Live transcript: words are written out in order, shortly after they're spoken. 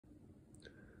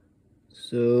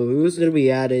So, who's going to be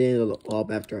added into the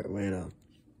club after Atlanta?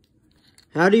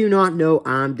 How do you not know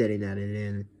I'm getting added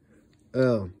in?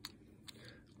 Oh.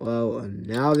 Well,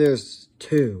 now there's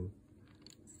 2.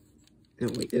 No,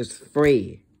 wait, there's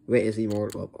 3. Wait, is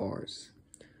Immortal of ours?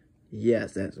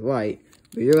 Yes, that's right.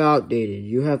 But you're outdated.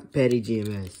 You have Petty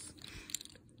GMS.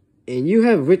 And you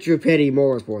have Richard Petty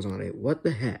Motorsports on it. What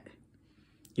the heck?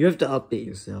 You have to update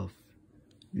yourself.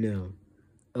 No.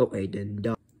 Oh, wait, then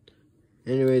done.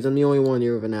 Anyways, I'm the only one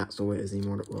here with an app, so wait, is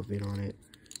Immortal of it on it?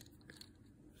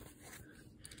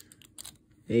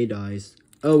 Hey, guys.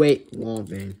 Oh, wait, wrong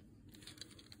thing.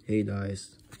 Hey,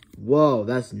 guys. Whoa,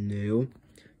 that's new.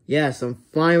 Yes, I'm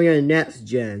finally on next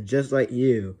gen, just like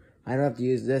you. I don't have to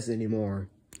use this anymore.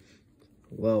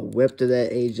 Well, whip to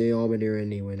that AJ Allmendinger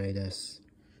anyway, I guess.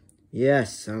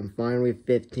 Yes, I'm finally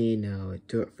 15 now. It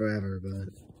took forever,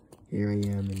 but here I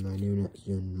am in my new next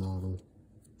gen model.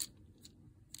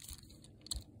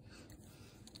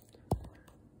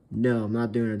 No, I'm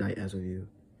not doing a night S with you.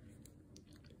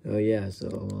 Oh yeah,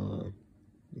 so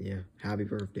yeah, happy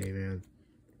birthday, man.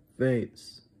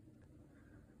 Thanks.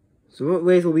 So what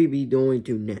race will we be going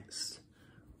to next?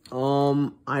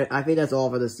 I think that's all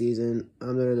for the season.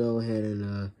 I'm gonna go ahead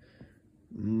and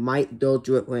might go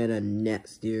to Atlanta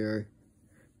next year.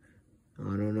 I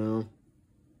don't know.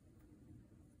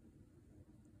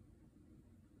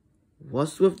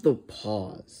 What's with the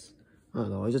pause? I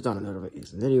don't know, I just got a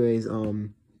notification. Anyways,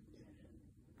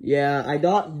 yeah, I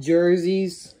got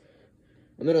jerseys.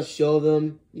 I'm gonna show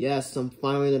them. Yes, I'm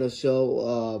finally gonna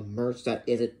show merch that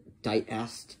isn't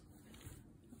tight-assed.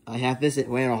 I have this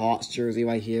Atlanta Hawks jersey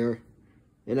right here.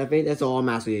 And I think that's all I'm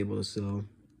actually able to show.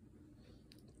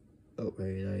 Oh,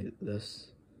 wait,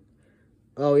 this.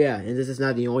 Oh, yeah, and this is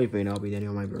not the only thing I'll be getting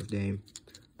on my birthday.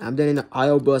 I'm getting the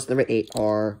Iobus number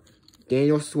 8R,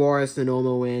 Daniel Suarez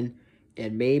Sonoma win,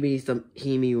 and maybe some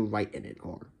Kimi right in it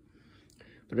car.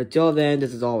 But until then,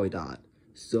 this is all we got.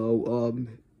 So,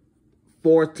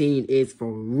 14 is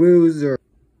for loser.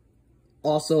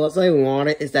 Also, what's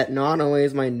ironic is that not only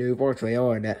is my new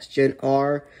portrayal a next-gen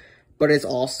R, but it's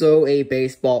also a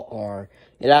baseball R.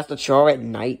 It has the Detroit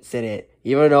Knights in it.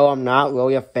 Even though I'm not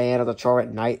really a fan of the Detroit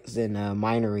Knights and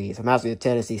minories. I'm actually a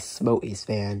Tennessee Smokies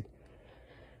fan.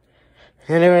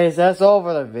 Anyways, that's all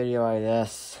for the video, I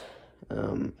guess.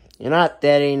 You're not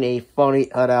getting a funny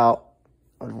cutout,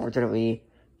 unfortunately.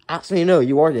 Actually, no,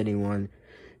 you are getting one.